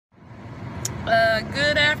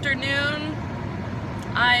Good afternoon.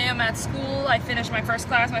 I am at school. I finished my first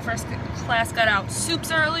class. My first class got out soups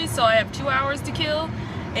early, so I have 2 hours to kill.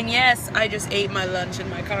 And yes, I just ate my lunch in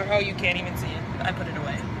my car. Oh, you can't even see it. I put it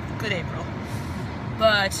away. Good April.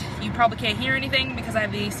 But you probably can't hear anything because I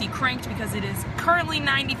have the AC cranked because it is currently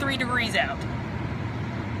 93 degrees out.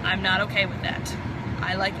 I'm not okay with that.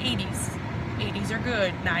 I like 80s. 80s are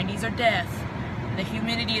good. 90s are death. The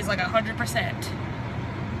humidity is like 100%.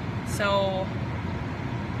 So,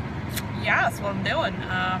 yeah, that's what I'm doing.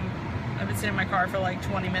 I've been sitting in my car for like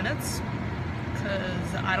 20 minutes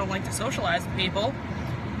because I don't like to socialize with people.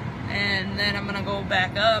 And then I'm gonna go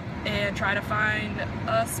back up and try to find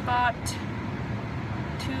a spot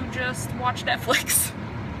to just watch Netflix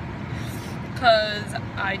because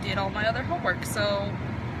I did all my other homework. So,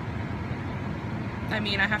 I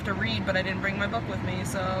mean, I have to read, but I didn't bring my book with me,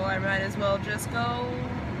 so I might as well just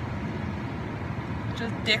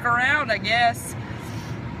dick around, I guess.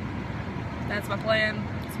 That's my plan.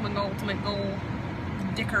 It's my ultimate goal.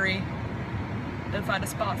 Dickery. Then find a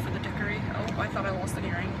spot for the dickery. Oh, I thought I lost an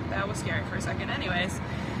earring. That was scary for a second. Anyways.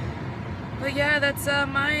 But yeah, that's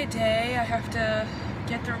my day. I have to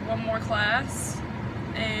get through one more class.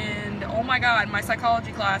 And oh my god, my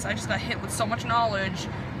psychology class, I just got hit with so much knowledge,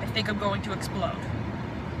 I think I'm going to explode.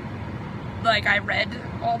 Like, I read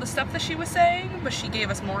all the stuff that she was saying, but she gave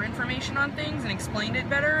us more information on things and explained it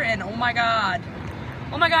better, and oh my god,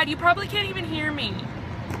 you probably can't even hear me.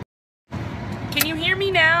 Can you hear me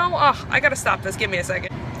now? Oh, I gotta stop this, give me a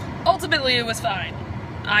second. Ultimately, it was fine.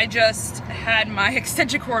 I just had my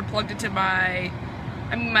extension cord plugged into my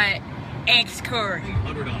X cord.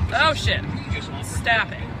 Oh shit,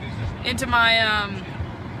 stop it. Into my,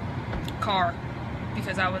 car,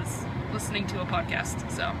 because I was listening to a podcast,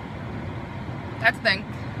 so. That's the thing.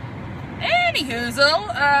 Anyhoozle,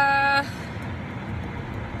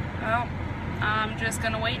 well, I'm just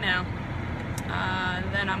gonna wait now.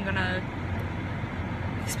 Then I'm gonna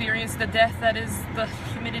experience the death that is the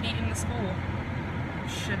humidity in the school.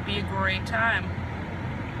 Should be a great time.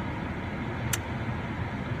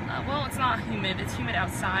 Well, it's not humid. It's humid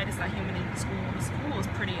outside. It's not humid in the school. The school is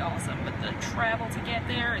pretty awesome, but the travel to get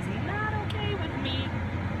there is not okay with me.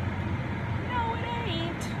 No, it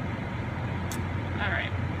ain't.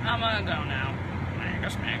 Alright, I'm gonna go now.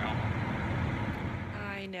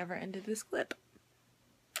 I never ended this clip.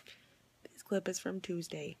 This clip is from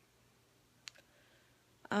Tuesday.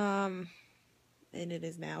 And it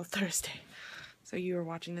is now Thursday. So you are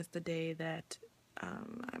watching this the day that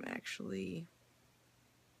I'm actually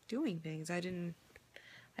doing things. I didn't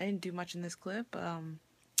do much in this clip.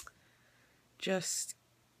 Just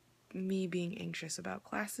me being anxious about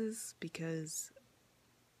classes because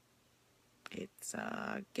it's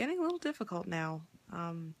getting a little difficult now.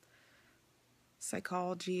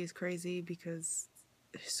 Psychology is crazy because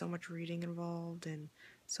there's so much reading involved and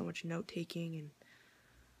so much note-taking, and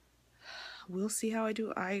we'll see how I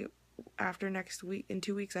do. After next week, in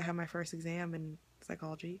 2 weeks, I have my first exam in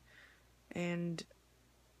psychology, and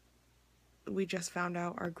we just found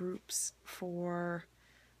out our groups for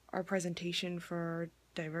our presentation for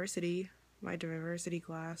diversity, my diversity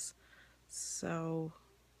class, so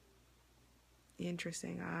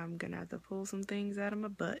interesting. I'm gonna have to pull some things out of my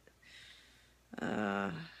butt.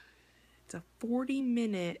 It's a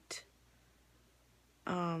 40-minute,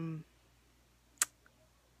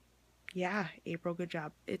 yeah, April, good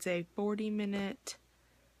job. It's a 40-minute,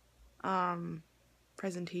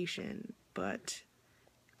 presentation, but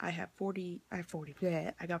I got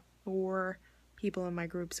 4 people in my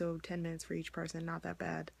group, so 10 minutes for each person, not that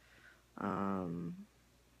bad. But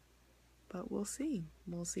we'll see.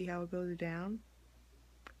 We'll see how it goes down.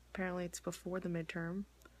 Apparently it's before the midterm.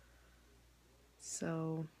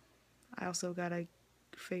 So I also gotta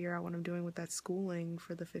figure out what I'm doing with that schooling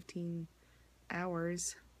for the 15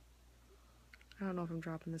 hours. I don't know if I'm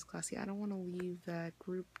dropping this class yet. I don't want to leave that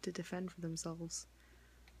group to defend for themselves.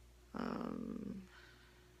 I'm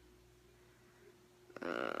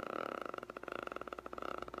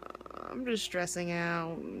just stressing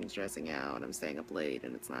out. I'm staying up late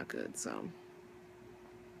and it's not good, so.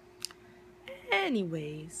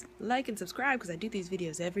 Anyways, like and subscribe because I do these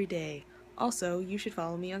videos every day. Also, you should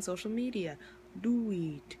follow me on social media. Do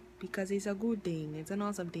it, because it's a good thing. It's an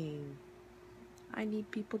awesome thing. I need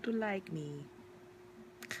people to like me.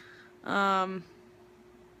 Because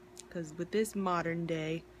with this modern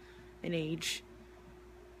day and age,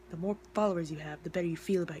 the more followers you have, the better you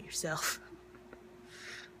feel about yourself.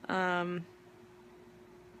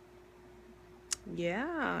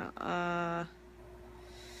 Yeah,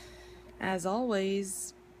 as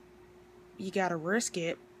always, you gotta risk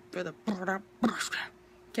it for the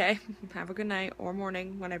Okay, have a good night or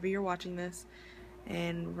morning whenever you're watching this.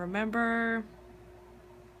 And remember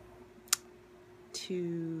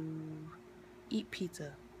to eat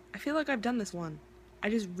pizza. I feel like I've done this one. I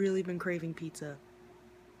just really been craving pizza.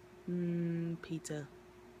 Pizza.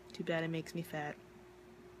 Too bad it makes me fat.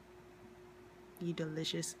 You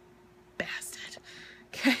delicious bastard.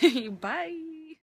 Okay, bye.